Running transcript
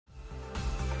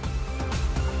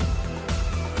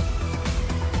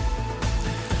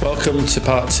Welcome to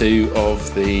part 2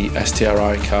 of the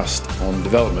STRIcast on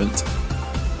development.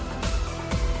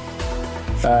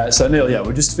 So Neil,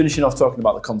 we're just finishing off talking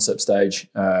about the concept stage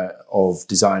of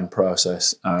design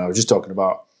process. We're just talking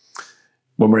about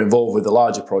when we're involved with the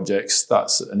larger projects,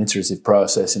 that's an iterative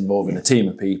process involving a team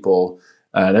of people,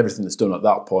 and everything that's done at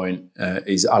that point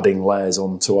is adding layers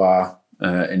onto our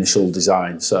initial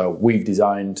design. So we've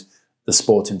designed the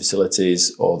sporting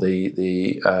facilities or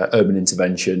the urban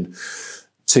intervention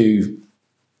to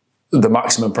the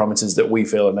maximum parameters that we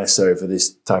feel are necessary for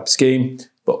this type of scheme,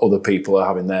 but other people are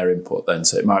having their input then.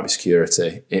 So it might be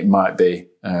security, it might be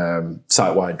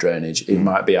site-wide drainage, it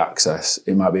might be access,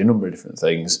 it might be a number of different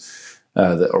things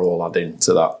that are all adding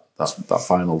to that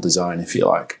final design, if you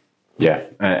like. Yeah,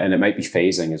 and it might be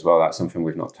phasing as well. That's something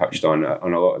we've not touched on a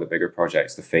lot of the bigger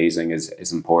projects. The phasing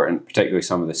is important, particularly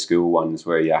some of the school ones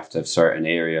where you have to have certain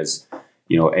areas,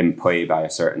 in play by a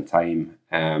certain time.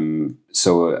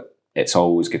 So it's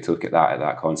always good to look at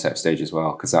that concept stage as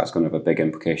well, because that's going to have a big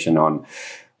implication on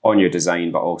your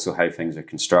design, but also how things are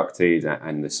constructed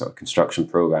and the sort of construction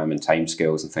program and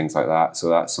timescales and things like that. So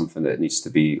that's something that needs to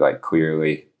be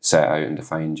clearly set out and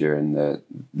defined during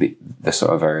the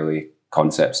sort of early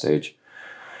concept stage.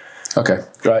 Okay,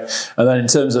 great. And then in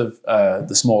terms of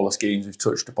the smaller schemes we've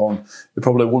touched upon, we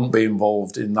probably wouldn't be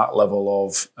involved in that level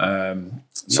of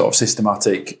sort of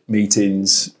systematic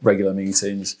meetings, regular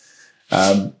meetings,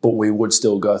 but we would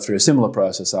still go through a similar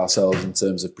process ourselves in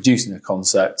terms of producing a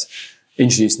concept,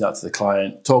 introducing that to the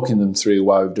client, talking them through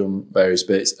why we've done various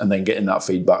bits, and then getting that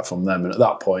feedback from them. And at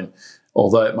that point,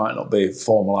 although it might not be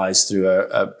formalised through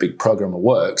a big programme of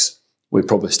works, we'd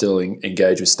probably still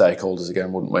engage with stakeholders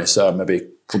again, wouldn't we? So maybe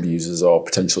club users or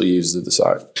potential users of the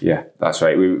site. Yeah, that's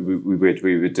right. We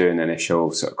would do an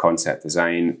initial sort of concept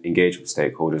design, engage with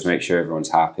stakeholders, make sure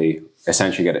everyone's happy,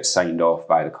 essentially get it signed off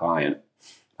by the client,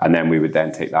 and then we would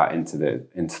then take that into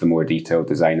the more detailed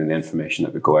design and the information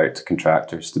that would go out to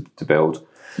contractors to build.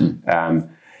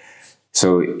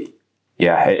 So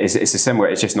yeah, it's a similar.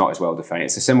 It's just not as well defined.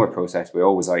 It's a similar process. We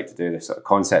always like to do this sort of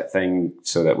concept thing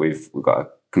so that we've got a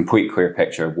complete clear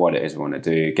picture of what it is we want to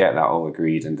do, get that all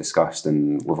agreed and discussed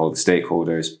and with all the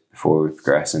stakeholders before we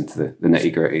progress into the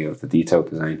nitty-gritty of the detailed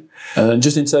design. And then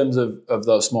just in terms of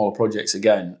those smaller projects,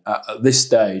 again, at this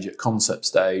stage, at concept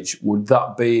stage, would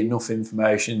that be enough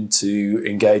information to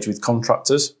engage with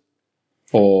contractors?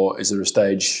 Or is there a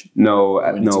stage? No,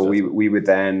 we would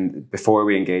then, before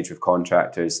we engage with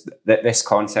contractors, this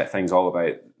concept thing's all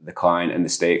about the client and the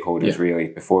stakeholders, really.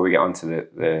 Before we get onto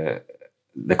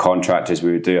the contractors,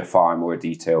 we would do a far more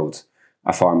detailed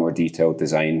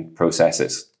design process.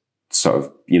 It's sort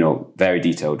of, very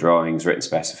detailed drawings, written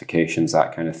specifications,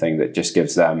 that kind of thing, that just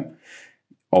gives them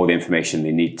all the information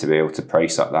they need to be able to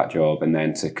price up that job and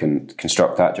then to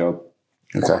construct that job.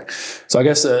 Okay. So I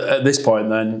guess at this point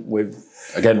then, we've,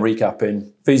 again,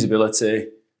 recapping feasibility,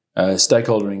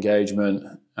 stakeholder engagement,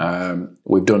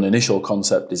 we've done initial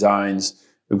concept designs,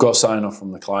 we've got sign-off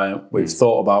from the client. We've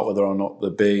thought about whether or not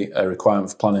there'd be a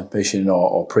requirement for planning permission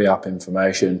or pre-app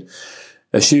information.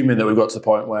 Assuming that we've got to the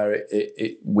point where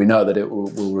we know that it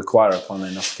will require a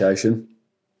planning application,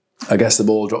 I guess the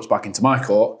ball drops back into my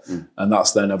court, and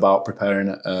that's then about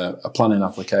preparing a planning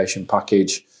application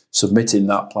package, submitting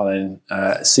that planning,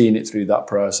 seeing it through that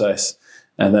process,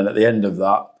 and then at the end of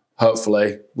that,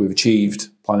 hopefully we've achieved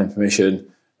planning permission,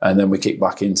 and then we kick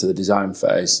back into the design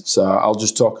phase. So I'll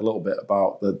just talk a little bit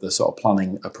about the sort of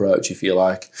planning approach, if you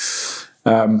like.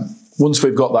 Once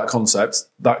we've got that concept,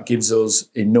 that gives us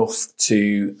enough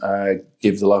to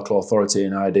give the local authority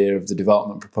an idea of the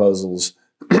development proposals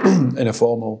in a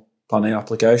formal planning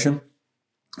application.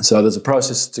 So there's a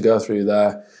process to go through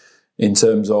there in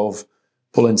terms of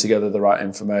pulling together the right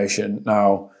information.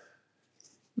 Now,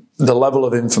 the level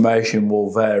of information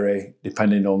will vary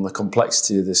depending on the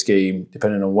complexity of the scheme,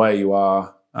 depending on where you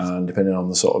are, and depending on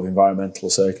the sort of environmental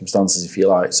circumstances, if you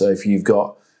like. So if you've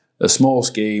got a small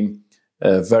scheme,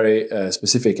 a very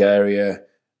specific area,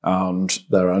 and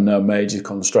there are no major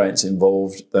constraints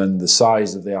involved, then the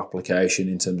size of the application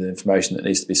in terms of information that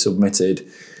needs to be submitted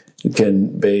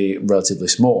can be relatively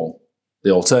small.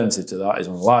 The alternative to that is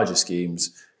on larger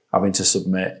schemes, having to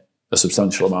submit a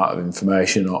substantial amount of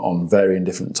information on varying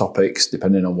different topics,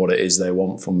 depending on what it is they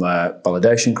want from their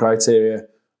validation criteria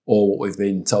or what we've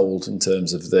been told in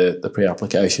terms of the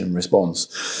pre-application response.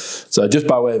 So just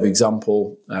by way of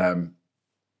example,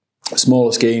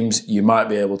 smaller schemes, you might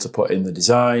be able to put in the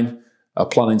design, a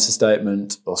planning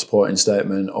statement or supporting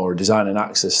statement, or a design and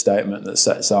access statement that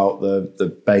sets out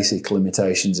the basic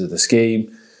limitations of the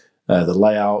scheme, the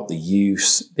layout, the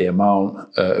use, the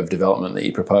amount of development that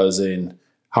you're proposing,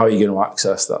 how are you going to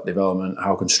access that development,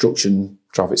 how construction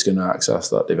traffic's going to access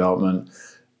that development.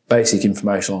 Basic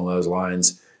information along those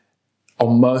lines.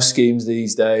 On most schemes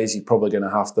these days, you're probably going to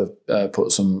have to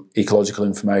put some ecological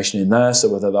information in there. So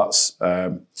whether that's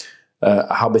a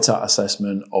habitat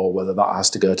assessment or whether that has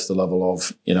to go to the level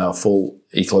of, a full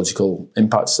ecological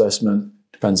impact assessment,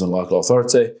 depends on local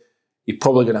authority. You're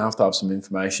probably going to have some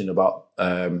information about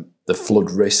the flood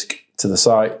risk to the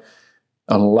site,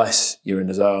 unless you're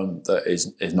in a zone that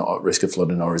is not at risk of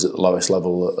flooding or is at the lowest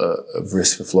level of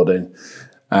risk of flooding.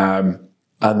 And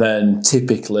then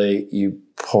typically you're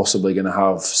possibly going to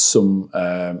have some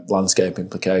landscape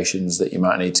implications that you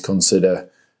might need to consider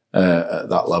at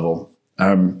that level.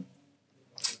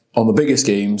 On the bigger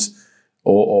schemes,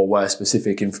 or where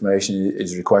specific information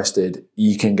is requested,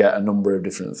 you can get a number of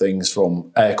different things,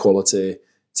 from air quality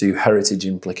to heritage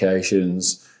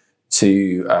implications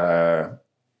to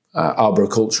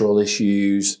arboricultural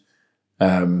issues,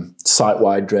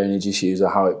 site-wide drainage issues, or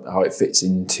how it fits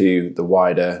into the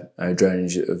wider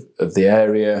drainage of the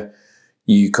area.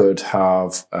 You could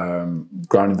have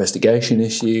ground investigation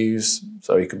issues,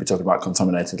 so you could be talking about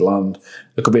contaminated land.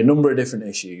 There could be a number of different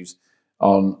issues.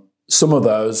 On some of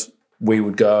those, we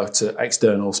would go to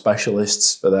external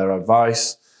specialists for their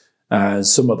advice, and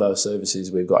some of those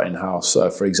services we've got in-house. So,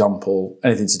 for example,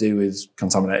 anything to do with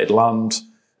contaminated land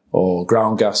or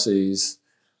ground gases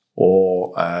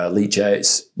or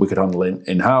leachates, we could handle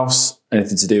in-house.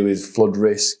 Anything to do with flood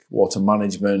risk, water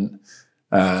management,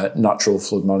 natural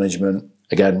flood management,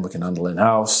 again, we can handle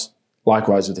in-house.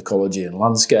 Likewise with ecology and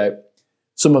landscape.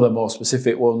 Some of the more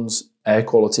specific ones, air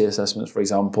quality assessments, for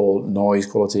example, noise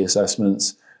quality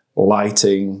assessments,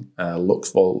 lighting,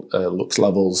 lux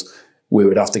levels, we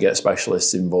would have to get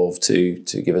specialists involved to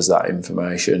give us that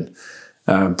information.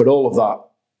 But all of that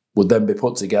would then be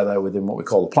put together within what we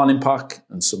call the planning pack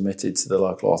and submitted to the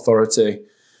local authority.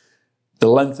 The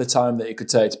length of time that it could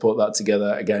take to put that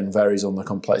together, again, varies on the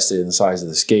complexity and the size of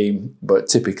the scheme, but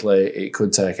typically it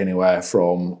could take anywhere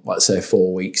from, let's say,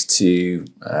 4 weeks to,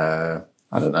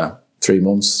 3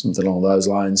 months, something along those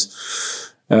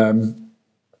lines. And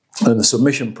the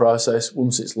submission process,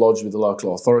 once it's lodged with the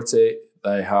local authority,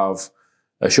 they have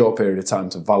a short period of time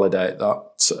to validate that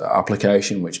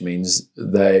application, which means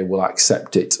they will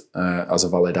accept it as a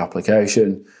valid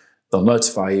application. They'll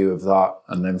notify you of that,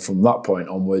 and then from that point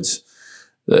onwards,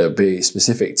 there'll be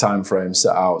specific timeframes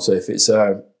set out. So if it's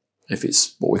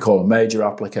what we call a major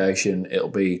application, it'll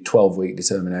be 12-week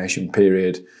determination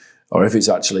period, or if it's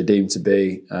actually deemed to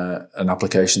be an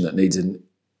application that needs an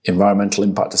environmental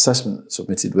impact assessment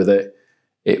submitted with it,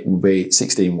 it will be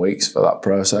 16 weeks for that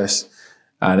process.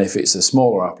 And if it's a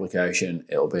smaller application,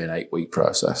 it'll be an 8-week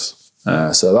process.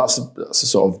 So that's a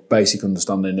sort of basic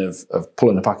understanding of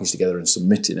pulling a package together and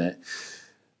submitting it.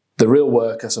 The real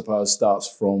work, I suppose, starts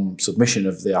from submission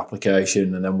of the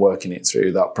application and then working it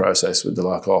through that process with the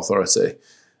local authority.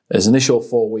 There's an initial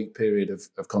 4-week period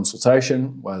of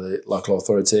consultation where the local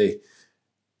authority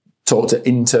talk to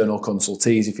internal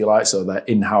consultees, if you like, so they're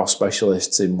in-house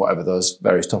specialists in whatever those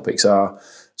various topics are.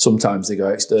 Sometimes they go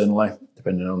externally,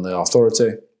 depending on the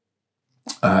authority.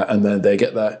 And then they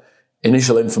get their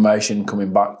initial information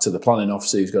coming back to the planning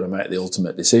officer who's going to make the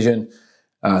ultimate decision.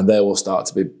 And they will start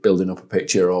to be building up a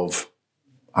picture of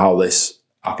how this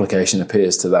application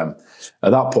appears to them.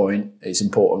 At that point, it's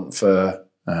important for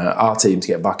our team to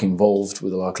get back involved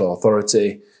with the local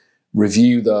authority,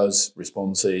 review those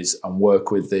responses and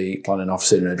work with the planning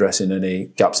officer in addressing any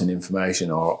gaps in information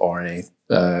or any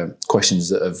questions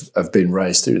that have been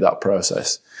raised through that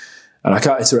process. And I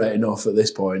can't iterate enough at this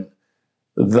point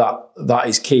that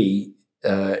is key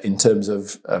in terms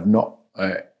of not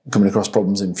coming across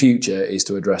problems in future, is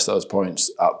to address those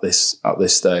points at this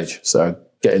stage. So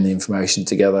getting the information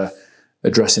together,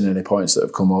 addressing any points that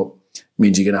have come up,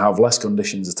 means you're going to have less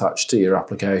conditions attached to your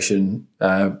application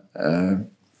at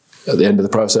the end of the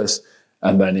process.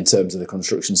 And then in terms of the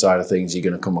construction side of things, you're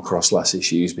going to come across less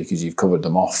issues because you've covered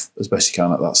them off as best you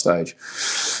can at that stage.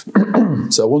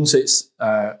 So once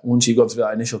you've gone through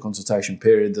that initial consultation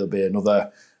period, there'll be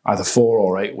another either 4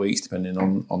 or 8 weeks, depending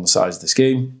on the size of the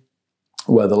scheme,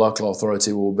 where the local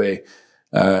authority will be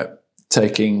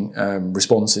taking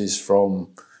responses from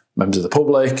members of the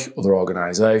public, other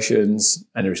organisations,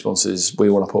 any responses we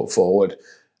want to put forward,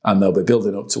 and they'll be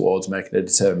building up towards making a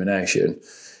determination.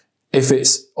 If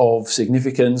it's of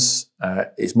significance,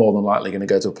 it's more than likely going to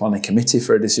go to a planning committee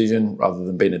for a decision rather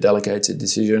than being a delegated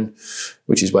decision,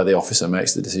 which is where the officer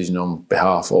makes the decision on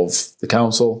behalf of the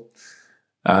council.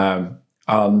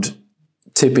 And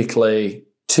typically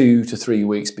 2 to 3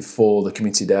 weeks before the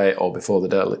committee date or before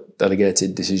the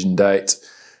delegated decision date,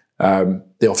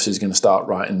 the officer is going to start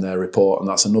writing their report, and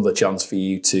that's another chance for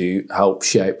you to help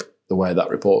shape the way that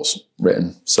report's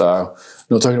written. So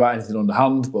not talking about anything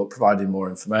underhand, but providing more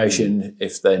information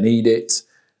if they need it,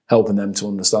 helping them to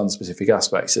understand specific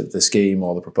aspects of the scheme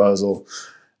or the proposal,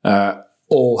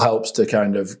 all helps to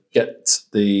kind of get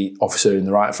the officer in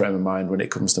the right frame of mind when it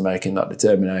comes to making that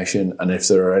determination. And if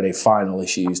there are any final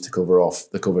issues to cover off,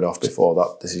 they're covered off before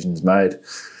that decision's made.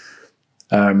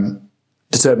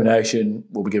 Determination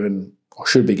will be given, or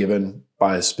should be given,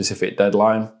 by a specific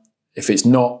deadline. If it's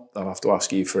not, they'll have to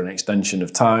ask you for an extension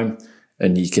of time,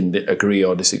 and you can agree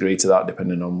or disagree to that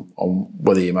depending on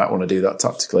whether you might want to do that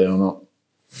tactically or not.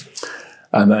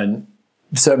 And then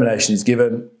determination is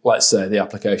given. Let's say the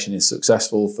application is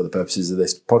successful for the purposes of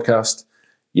this podcast.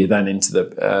 You're then into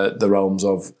the realms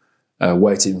of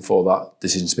waiting for that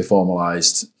decision to be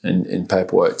formalised in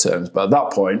paperwork terms. But at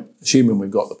that point, assuming we've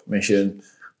got the permission,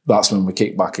 that's when we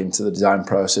kick back into the design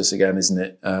process again, isn't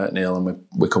it, Neil? And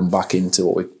we come back into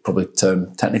what we probably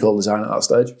term technical design at that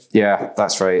stage. Yeah,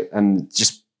 that's right. And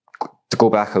just to go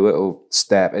back a little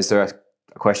step, is there a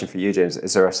question for you, James?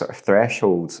 Is there a sort of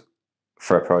threshold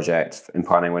for a project in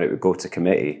planning when it would go to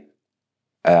committee?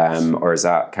 Or is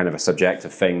that kind of a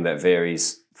subjective thing that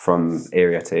varies from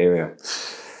area to area?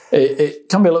 It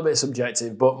can be a little bit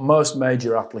subjective, but most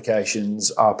major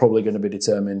applications are probably going to be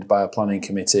determined by a planning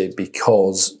committee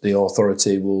because the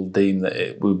authority will deem that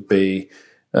it would be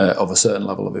of a certain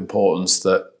level of importance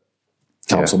that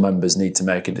council members need to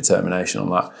make a determination on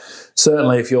that.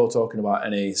 Certainly, if you're talking about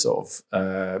any sort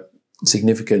of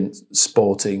significant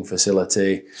sporting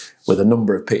facility with a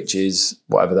number of pitches,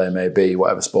 whatever they may be,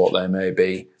 whatever sport they may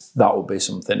be, that would be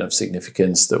something of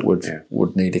significance that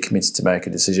would need a committee to make a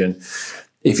decision.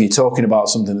 If you're talking about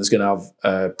something that's going to have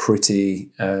a pretty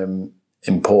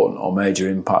important or major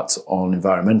impact on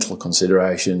environmental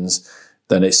considerations,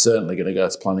 then it's certainly going to go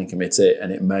to planning committee,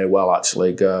 and it may well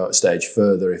actually go a stage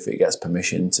further if it gets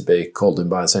permission to be called in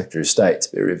by the Secretary of State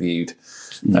to be reviewed,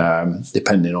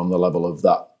 depending on the level of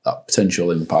that potential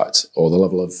impact or the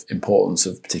level of importance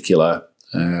of particular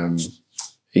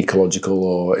ecological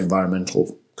or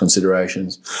environmental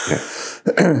considerations.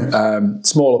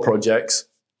 Smaller projects,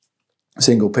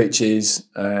 single pitches,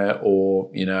 or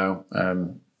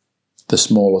the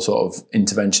smaller sort of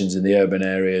interventions in the urban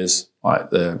areas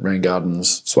like the rain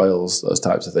gardens, swales, those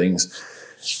types of things,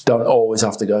 don't always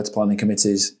have to go to planning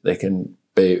committees. They can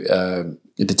be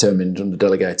determined under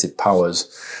delegated powers.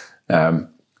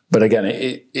 But again,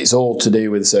 it's all to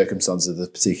do with the circumstances of the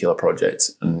particular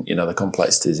project and the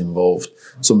complexities involved.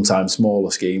 Sometimes smaller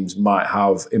schemes might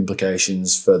have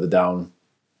implications further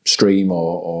downstream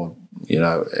or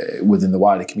within the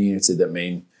wider community that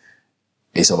mean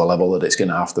it's of a level that it's going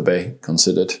to have to be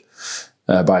considered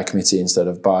by a committee instead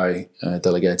of by a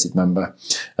delegated member.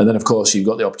 And then, of course, you've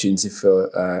got the opportunity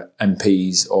for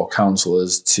MPs or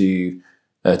councillors to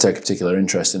take a particular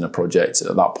interest in a project.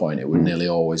 At that point, it would nearly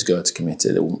always go to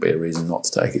committee. There wouldn't be a reason not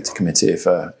to take it to committee if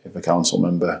a council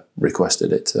member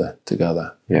requested it to go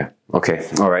there. Yeah. Okay.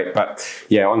 All right. But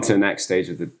on to the next stage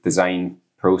of the design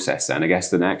process then. I guess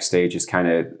the next stage is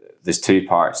there's two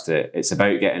parts to it. It's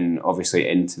about getting obviously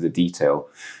into the detail.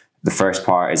 The first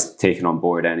part is taking on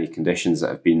board any conditions that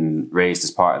have been raised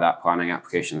as part of that planning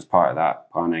application, as part of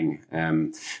that planning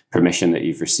permission that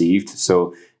you've received.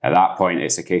 So at that point,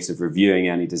 it's a case of reviewing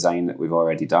any design that we've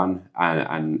already done.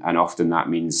 And often that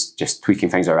means just tweaking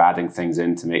things or adding things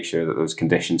in to make sure that those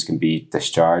conditions can be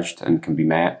discharged and can be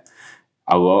met.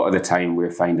 A lot of the time we're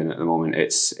finding at the moment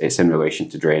it's in relation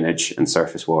to drainage and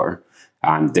surface water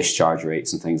and discharge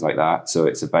rates and things like that. So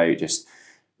it's about just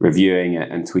reviewing it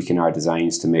and tweaking our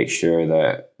designs to make sure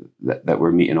that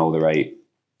we're meeting all the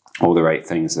right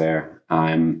things there.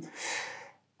 And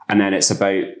then it's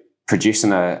about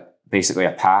producing basically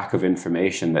a pack of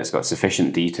information that's got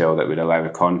sufficient detail that would allow a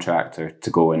contractor to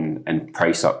go and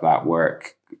price up that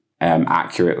work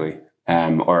accurately,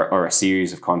 or a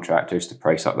series of contractors to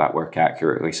price up that work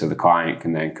accurately, so the client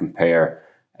can then compare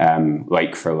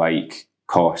like for like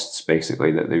costs basically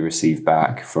that they receive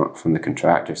back from the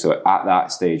contractor. So at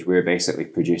that stage, we're basically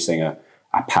producing a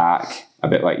pack, a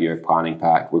bit like your planning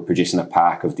pack. We're producing a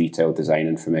pack of detailed design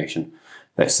information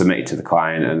that's submitted to the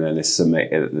client, and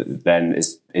then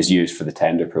is used for the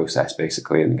tender process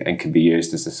basically, and can be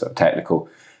used as a sort of technical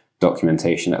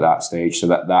documentation at that stage. So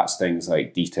that's things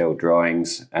like detailed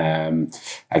drawings.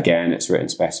 Again, it's written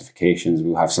specifications.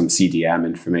 We'll have some CDM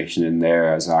information in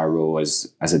there as our role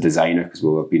as a designer, because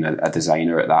we'll have been a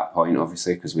designer at that point,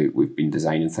 obviously, because we've been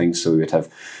designing things. So we would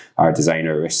have our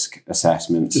designer risk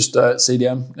assessments. Just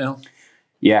CDM now?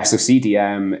 Yeah, so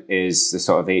CDM is the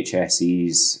sort of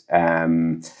HSE's,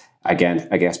 again,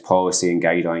 I guess, policy and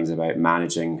guidelines about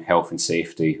managing health and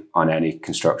safety on any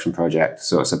construction project.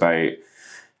 So it's about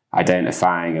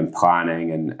identifying and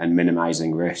planning and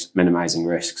minimizing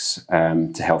risks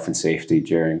to health and safety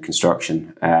during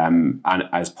construction. And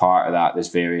as part of that, there's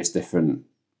various different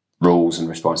roles and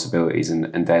responsibilities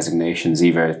and designations.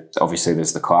 Either obviously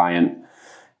there's the client,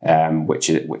 which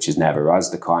is never us.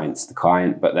 The client's the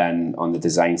client. But then on the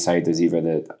design side, there's you're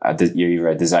either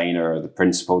a designer or the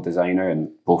principal designer, and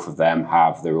both of them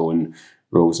have their own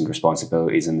roles and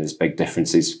responsibilities, and there's big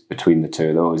differences between the two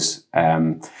of those.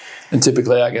 And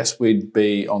typically, I guess we'd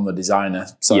be on the designer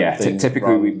side. Yeah, of things,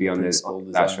 typically we'd be on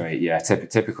the. That's right. Yeah,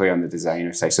 typically on the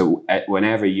designer side. So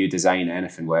whenever you design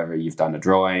anything, whether you've done a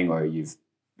drawing or you've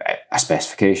a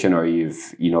specification or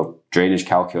you've drainage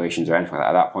calculations or anything like that,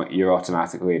 at that point you're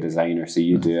automatically a designer. So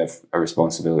you do have a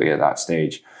responsibility at that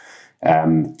stage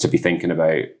to be thinking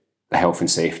about the health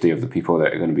and safety of the people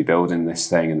that are going to be building this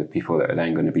thing and the people that are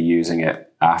then going to be using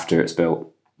it after it's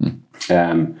built.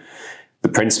 The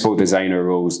principal designer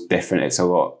role is different.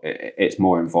 It's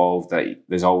more involved. That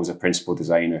there's always a principal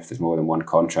designer if there's more than one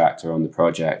contractor on the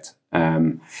project,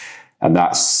 and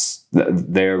that's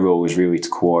their role is really to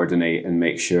coordinate and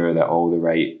make sure that all the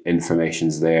right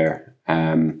information's there.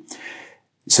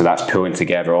 So that's pulling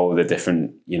together all the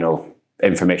different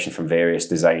information from various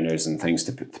designers and things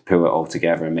to pull it all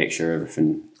together and make sure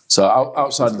everything. So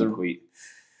outside of the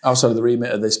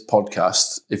remit of this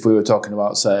podcast, if we were talking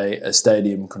about, say, a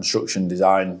stadium construction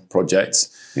design project,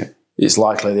 it's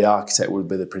likely the architect would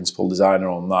be the principal designer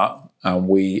on that, and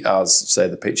we, as say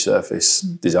the pitch surface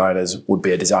designers, would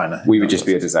be a designer. We would just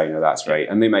be a designer, that's right.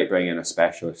 And they might bring in a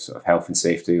specialist sort of health and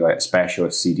safety, like a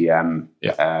specialist CDM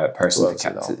person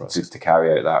to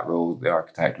carry out that role. The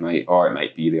architect might, or it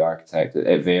might be the architect.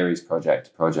 It varies project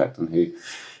to project on who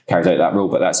carries out that role,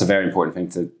 but that's a very important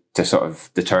thing to sort of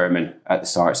determine at the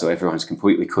start, so everyone's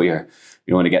completely clear.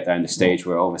 You don't want to get down the stage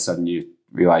where all of a sudden you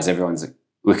realise everyone's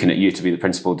looking at you to be the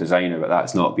principal designer, but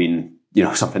that's not been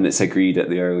something that's agreed at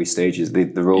the early stages.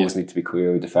 The roles need to be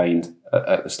clearly defined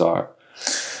at the start.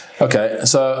 Okay,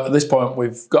 so at this point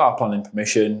we've got our planning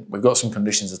permission, we've got some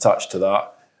conditions attached to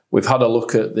that. We've had a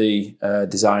look at the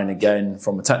design again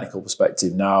from a technical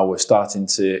perspective now. We're starting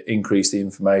to increase the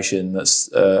information that's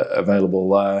available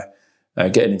there,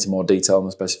 getting into more detail on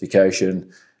the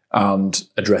specification and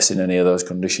addressing any of those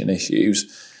condition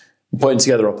issues. Putting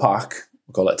together a pack,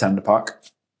 we call it a tender pack.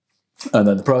 And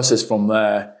then the process from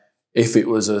there, if it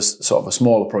was a sort of a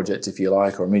smaller project, if you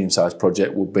like, or a medium-sized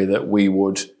project, would be that we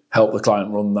would help the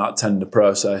client run that tender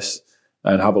process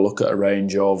and have a look at a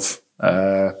range of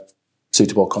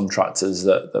suitable contractors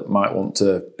that might want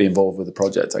to be involved with the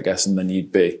project, I guess, and then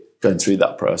you'd be going through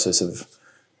that process of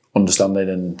understanding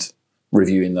and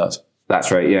reviewing those. That's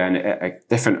right, yeah, and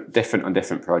different on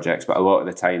different projects, but a lot of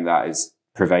the time that is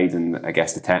providing, I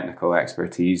guess, the technical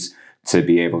expertise to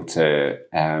be able to,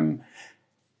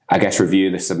 review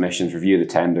the submissions, review the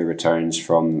tender returns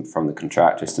from the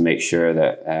contractors to make sure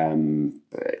that,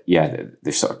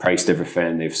 they've sort of priced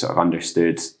everything, they've sort of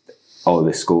understood all of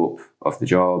the scope of the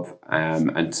job,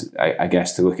 and I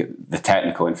guess to look at the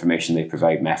technical information they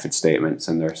provide, method statements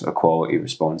and their sort of quality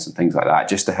response and things like that,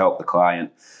 just to help the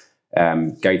client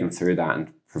guide them through that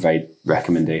and provide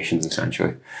recommendations,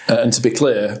 essentially. And to be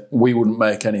clear, we wouldn't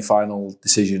make any final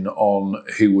decision on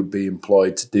who would be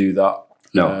employed to do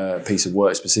that piece of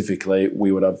work specifically.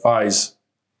 We would advise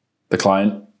the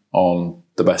client on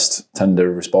the best tender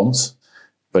response,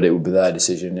 but it would be their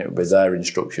decision, it would be their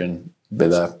instruction, be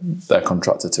their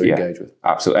contractor to engage with.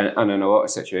 Absolutely. And in a lot of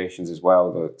situations as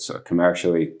well, the sort of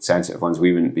commercially sensitive ones,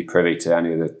 we wouldn't be privy to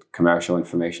any of the commercial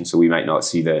information, so we might not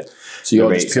see the So you're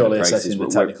the just purely assessing the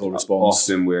technical response?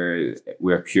 Often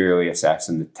we're purely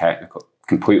assessing the technical,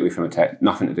 completely from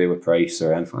nothing to do with price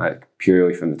or anything like that,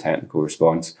 purely from the technical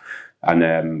response.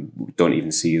 And don't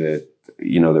even see the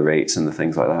rates and the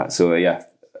things like that. So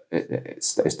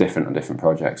it's different on different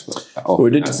projects, but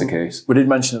that's the case. We did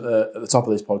mention at the top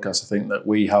of this podcast, I think, that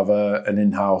we have an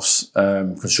in-house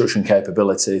construction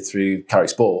capability through Carrick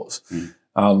Sports.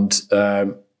 And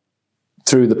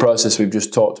through the process we've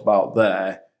just talked about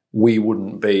there, we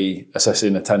wouldn't be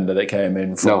assessing a tender that came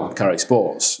in from Carrick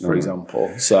Sports, for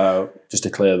example. So just to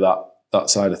clear that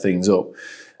side of things up.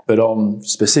 But on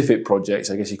specific projects,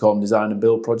 I guess you call them design and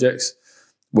build projects,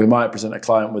 we might present a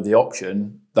client with the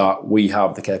option that we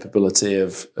have the capability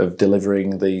of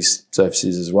delivering these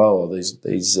services as well, or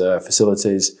these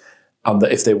facilities, and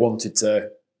that if they wanted to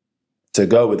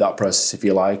go with that process, if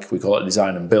you like, we call it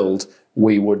design and build,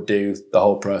 we would do the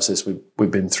whole process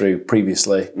we've been through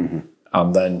previously,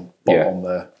 and then put on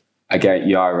the. Again,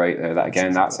 you are right there.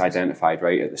 That's identified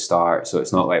right at the start, so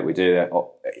it's not like we do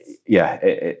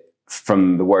it.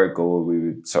 From the word go, we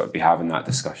would sort of be having that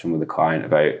discussion with the client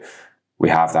about, we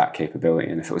have that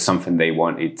capability. And if it was something they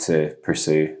wanted to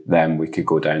pursue, then we could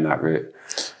go down that route.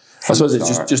 I suppose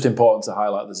it's just important to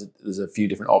highlight there's a few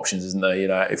different options, isn't there? You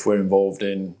know, if we're involved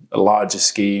in a larger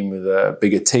scheme with a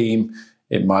bigger team,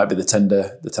 it might be the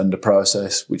tender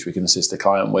process, which we can assist the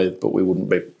client with, but we wouldn't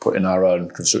be putting our own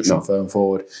construction firm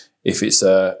forward. If it's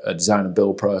a design and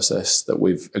build process that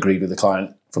we've agreed with the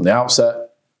client from the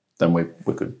outset, then we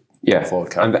could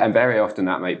afford. And very often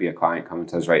that might be a client coming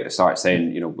to us right at the start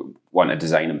saying, you know, we want a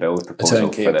design and build proposal a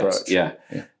turnkey for approach.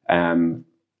 this.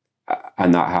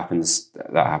 And that happens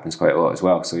quite a lot as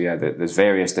well. So there's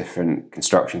various different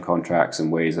construction contracts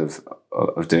and ways of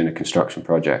doing a construction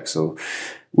project. So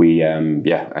we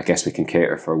I guess we can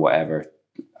cater for whatever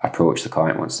approach the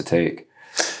client wants to take.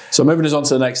 So moving us on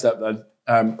to the next step then.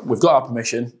 We've got our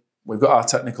permission, we've got our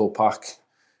technical pack,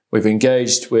 we've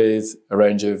engaged with a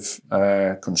range of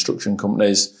construction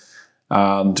companies,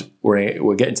 and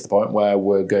we're getting to the point where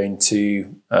we're going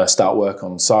to start work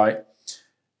on site.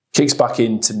 Kicks back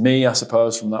into me, I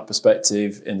suppose, from that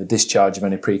perspective, in the discharge of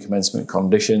any pre-commencement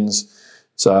conditions.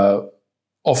 So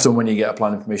often when you get a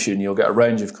planning permission, you'll get a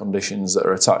range of conditions that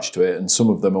are attached to it, and some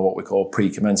of them are what we call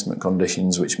pre-commencement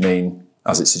conditions, which mean,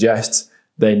 as it suggests,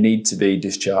 they need to be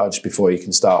discharged before you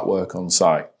can start work on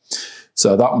site.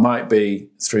 So that might be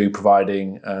through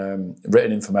providing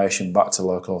written information back to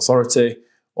local authority,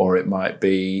 or it might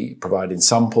be providing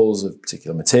samples of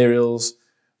particular materials,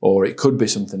 or it could be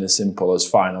something as simple as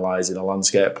finalising a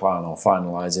landscape plan or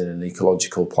finalising an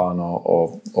ecological plan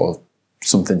or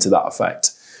something to that effect.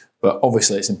 But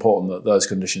obviously it's important that those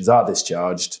conditions are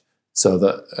discharged so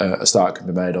that a start can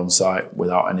be made on site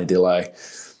without any delay.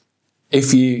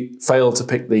 If you fail to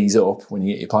pick these up when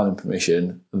you get your planning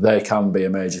permission, they can be a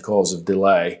major cause of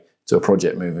delay to a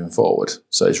project moving forward.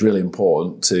 So it's really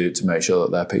important to make sure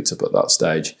that they're picked up at that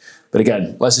stage. But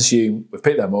again, let's assume we've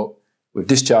picked them up, we've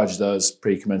discharged those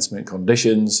pre-commencement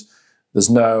conditions. There's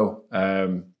no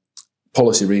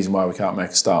policy reason why we can't make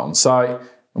a start on site,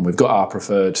 and we've got our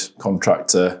preferred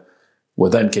contractor. We're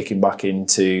then kicking back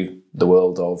into the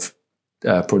world of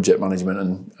project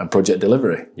management and project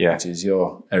delivery, which is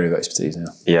your area of expertise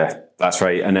now. Yeah, that's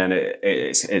right. And then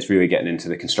it's really getting into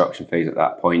the construction phase at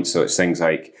that point. So it's things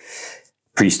like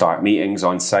pre-start meetings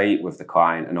on site with the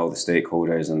client and all the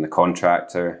stakeholders and the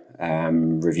contractor,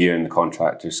 reviewing the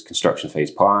contractor's construction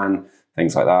phase plan,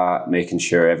 things like that, making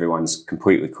sure everyone's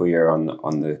completely clear on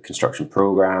the construction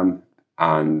program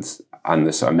and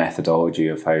the sort of methodology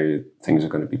of how things are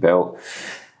going to be built.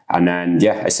 And then,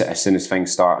 as soon as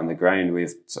things start on the ground, we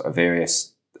have sort of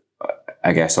various,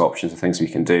 I guess, options of things we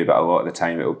can do. But a lot of the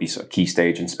time it will be sort of key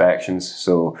stage inspections.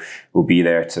 So we'll be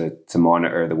there to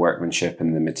monitor the workmanship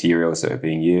and the materials that are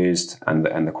being used and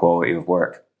the quality of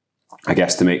work, I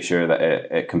guess, to make sure that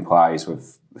it complies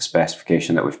with the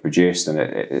specification that we've produced and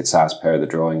it's as per the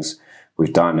drawings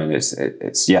we've done. And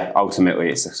ultimately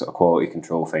it's a sort of quality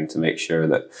control thing to make sure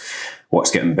that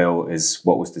what's getting built is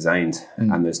what was designed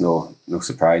and there's no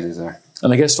surprises there.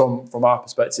 And I guess from our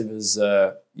perspective as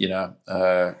a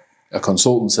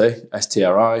consultancy,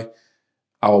 STRI,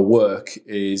 our work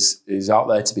is out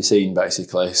there to be seen,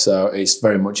 basically. So it's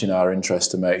very much in our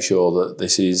interest to make sure that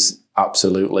this is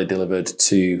absolutely delivered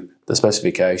to the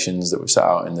specifications that we've set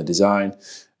out in the design,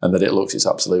 and that it looks its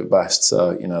absolute best.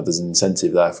 So, there's an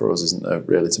incentive there for us, isn't there,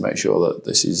 really, to make sure that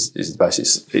this is the best.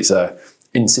 It's a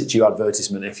in situ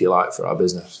advertisement, if you like, for our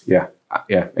business. Yeah,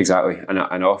 exactly.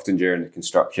 And often during the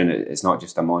construction, it's not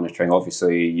just a monitoring.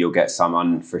 Obviously, you'll get some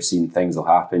unforeseen things will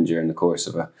happen during the course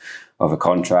of a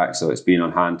contract. So it's being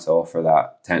on hand to offer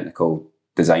that technical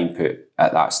design put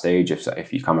at that stage.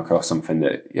 If you come across something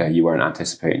that you weren't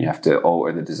anticipating, you have to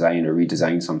alter the design or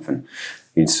redesign something,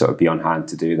 you sort of be on hand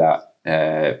to do that.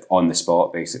 On the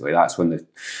spot, basically. That's when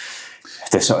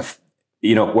the sort of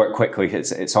work quickly.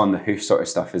 It's on the hoof sort of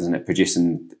stuff, isn't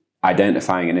it?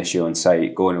 Identifying an issue on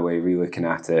site, going away, re-looking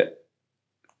at it,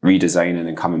 redesigning,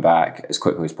 and coming back as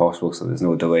quickly as possible, so there's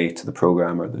no delay to the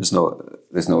program or there's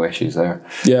no issues there.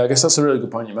 Yeah, I guess that's a really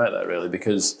good point you make there, really,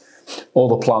 because all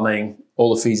the planning,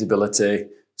 all the feasibility.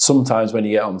 Sometimes when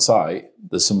you get on site,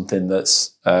 there's something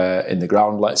that's in the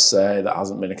ground, let's say, that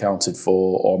hasn't been accounted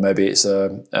for, or maybe it's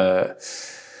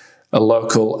a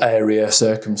local area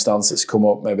circumstance that's come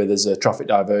up. Maybe there's a traffic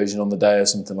diversion on the day or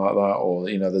something like that, or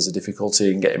there's a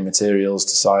difficulty in getting materials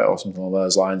to site or something along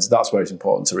those lines. That's where it's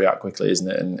important to react quickly,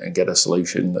 isn't it, and get a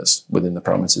solution that's within the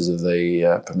parameters of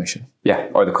the permission. Yeah,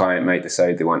 or the client might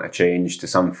decide they want a change to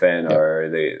something, or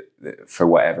they for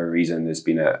whatever reason there's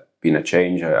been a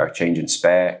change or a change in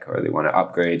spec, or they want to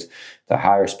upgrade to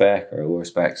higher spec or lower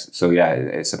specs. So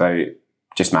it's about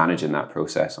just managing that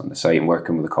process on the site and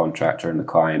working with the contractor and the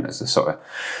client as the sort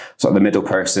of the middle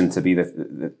person to be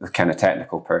the kind of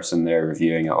technical person there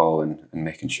reviewing it all and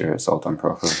making sure it's all done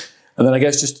properly. And then I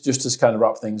guess just to kind of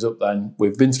wrap things up then,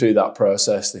 we've been through that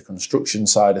process, the construction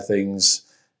side of things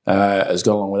has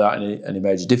gone along without any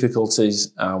major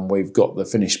difficulties, and we've got the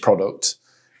finished product.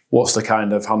 What's the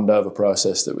kind of handover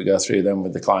process that we go through then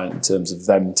with the client in terms of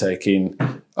them taking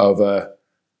over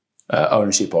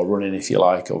ownership or running, if you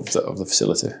like, of the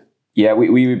facility? Yeah,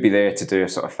 we would be there to do a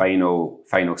sort of final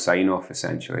sign-off,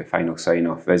 essentially, a final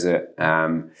sign-off visit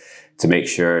to make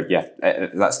sure,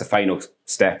 that's the final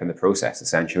step in the process,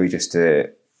 essentially, just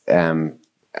to,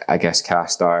 I guess,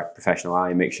 cast our professional eye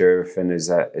and make sure everything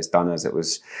is done as it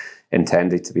was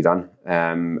intended to be done,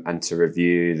 and to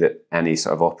review that any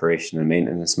sort of operation and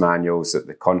maintenance manuals that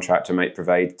the contractor might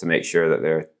provide to make sure that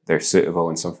they're suitable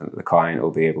and something that the client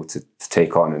will be able to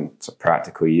take on and sort of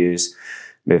practically use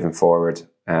moving forward.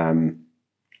 And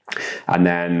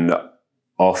then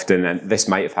often, and this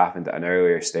might have happened at an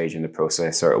earlier stage in the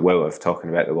process, or it will have, talking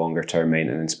about the longer term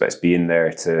maintenance, but it's being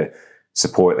there to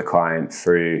support the client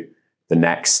through the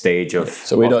next stage of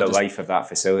the life of that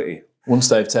facility. Once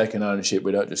they've taken ownership,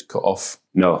 we don't just cut off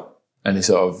any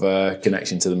sort of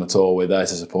connection to them at all. We're there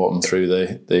to support them through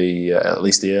the at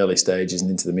least the early stages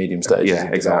and into the medium stages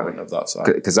of development of that side.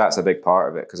 Because that's a big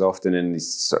part of it. Because often in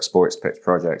these sort of sports pitch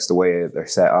projects, the way they're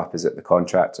set up is that the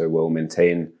contractor will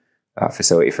maintain that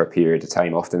facility for a period of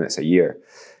time. Often it's a year.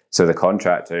 So the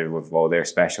contractor, with all their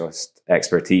specialist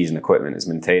expertise and equipment, is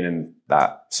maintaining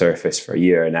that surface for a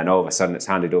year, and then all of a sudden it's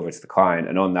handed over to the client,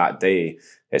 and on that day,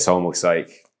 it's almost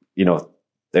like,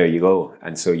 there you go.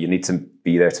 And so you need to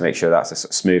be there to make sure that's a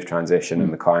smooth transition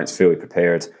and the client's fully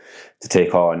prepared to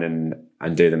take on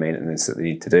and do the maintenance that they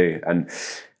need to do. And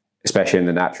especially in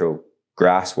the natural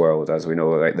grass world, as we know,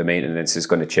 like the maintenance is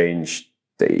going to change.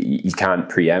 You can't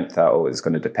preempt that. It's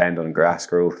going to depend on grass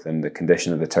growth and the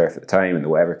condition of the turf at the time and the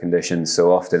weather conditions.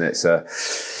 So often it's a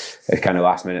kind of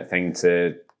last minute thing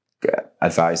to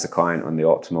advise the client on the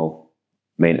optimal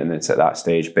maintenance at that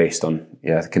stage based on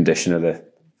the condition of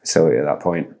the facility at that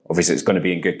point. Obviously it's going to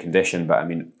be in good condition, but I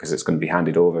mean, because it's going to be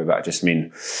handed over, but I just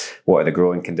mean, what are the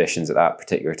growing conditions at that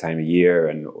particular time of year,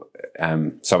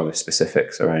 and some of the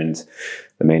specifics around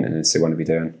the maintenance they want to be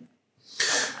doing.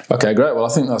 Okay, great. Well, I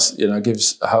think that's,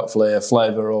 gives hopefully a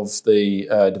flavour of the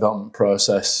development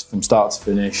process from start to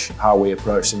finish, how we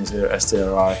approach things here at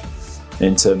STRI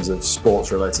in terms of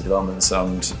sports related developments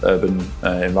and urban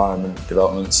environment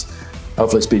developments.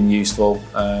 Hopefully it's been useful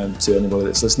to anybody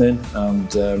that's listening,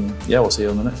 and we'll see you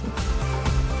on the next one.